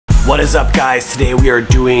What is up, guys? Today we are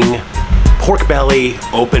doing pork belly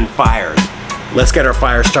open fire. Let's get our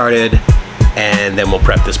fire started and then we'll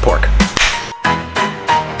prep this pork.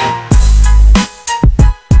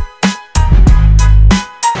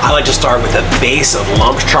 I like to start with a base of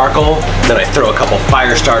lumped charcoal, then I throw a couple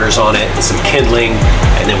fire starters on it and some kindling,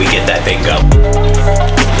 and then we get that thing going.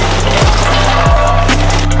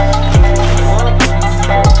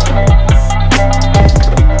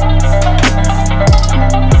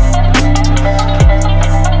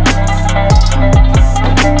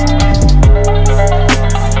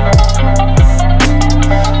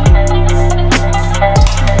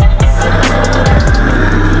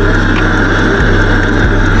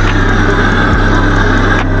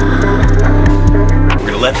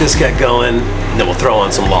 Let this get going, and then we'll throw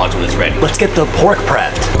on some logs when it's ready. Let's get the pork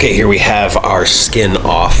prepped. Okay, here we have our skin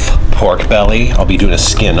off pork belly. I'll be doing a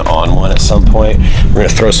skin on one at some point. We're gonna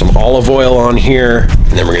throw some olive oil on here,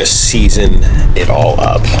 and then we're gonna season it all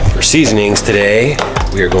up. For seasonings today,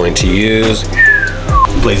 we are going to use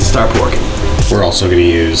Blazing Star pork. We're also gonna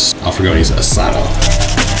use Alfregone's Asado.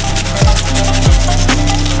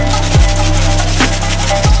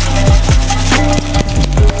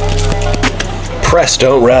 Press,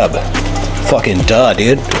 don't rub. Fucking duh,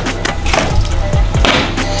 dude.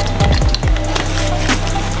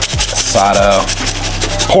 Asado.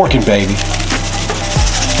 Porkin', baby.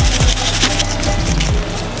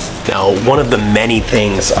 Now, one of the many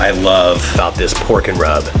things I love about this porkin'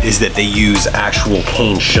 rub is that they use actual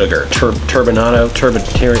cane sugar. Tarantino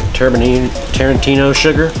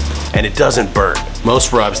sugar, and it doesn't burn.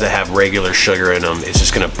 Most rubs that have regular sugar in them, it's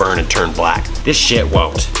just gonna burn and turn black. This shit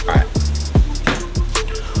won't. All right.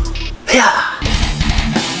 Yeah.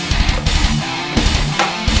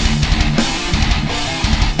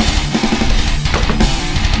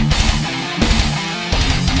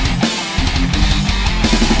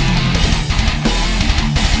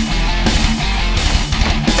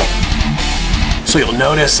 So you'll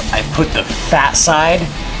notice I put the fat side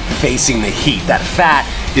facing the heat. That fat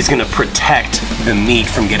is gonna protect the meat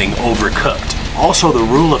from getting overcooked. Also, the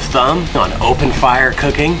rule of thumb on open fire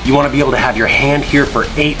cooking, you want to be able to have your hand here for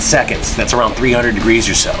 8 seconds. That's around 300 degrees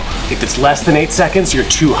or so. If it's less than 8 seconds, you're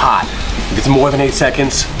too hot. If it's more than 8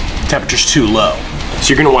 seconds, temperature's too low. So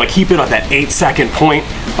you're going to want to keep it at that 8-second point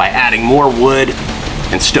by adding more wood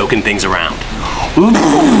and stoking things around. Ooh.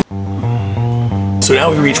 So now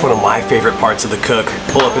we reach one of my favorite parts of the cook.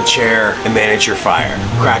 Pull up a chair and manage your fire.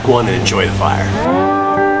 Crack one and enjoy the fire.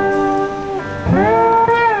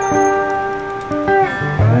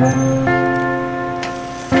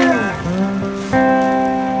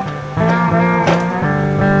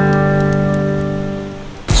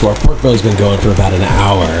 So our pork belly's been going for about an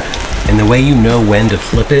hour. And the way you know when to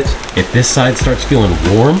flip it, if this side starts feeling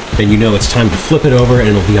warm, then you know it's time to flip it over and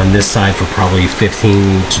it'll be on this side for probably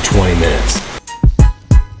 15 to 20 minutes.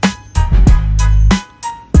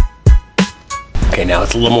 Okay, now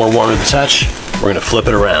it's a little more warm to the touch. We're gonna flip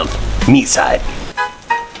it around. Meat side.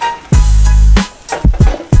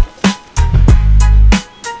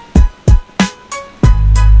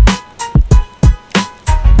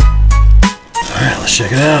 Let's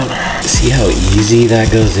check it out. See how easy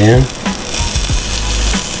that goes in?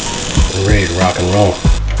 We're ready to rock and roll.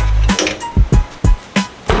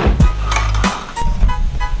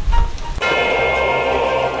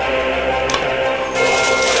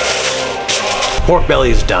 Pork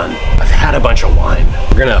belly is done. I've had a bunch of wine.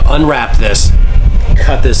 We're gonna unwrap this,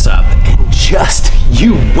 cut this up, and just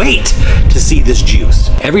you wait to see this juice.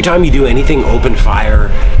 Every time you do anything open fire,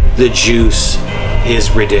 the juice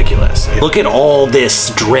is ridiculous. Look at all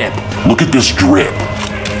this drip. Look at this drip.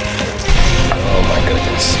 Oh my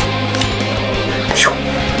goodness.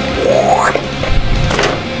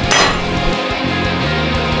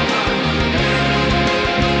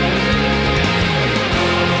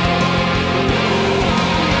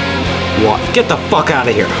 What? Get the fuck out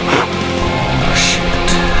of here. Oh, shit.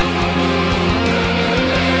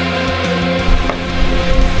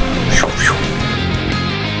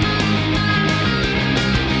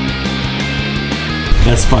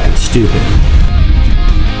 That's fucking stupid.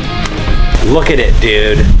 Look at it,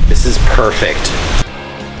 dude. This is perfect.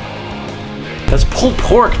 That's pulled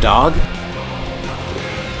pork, dog.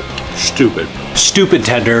 Stupid. Stupid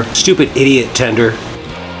tender. Stupid idiot tender.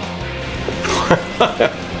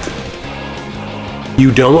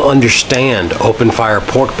 You don't understand open fire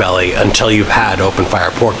pork belly until you've had open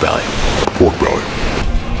fire pork belly. Pork belly.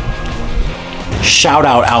 Shout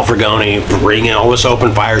out Alfregone, bringing all this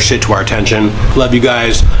open fire shit to our attention. Love you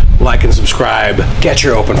guys. Like and subscribe. Get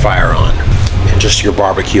your open fire on. And just your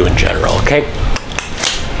barbecue in general, okay?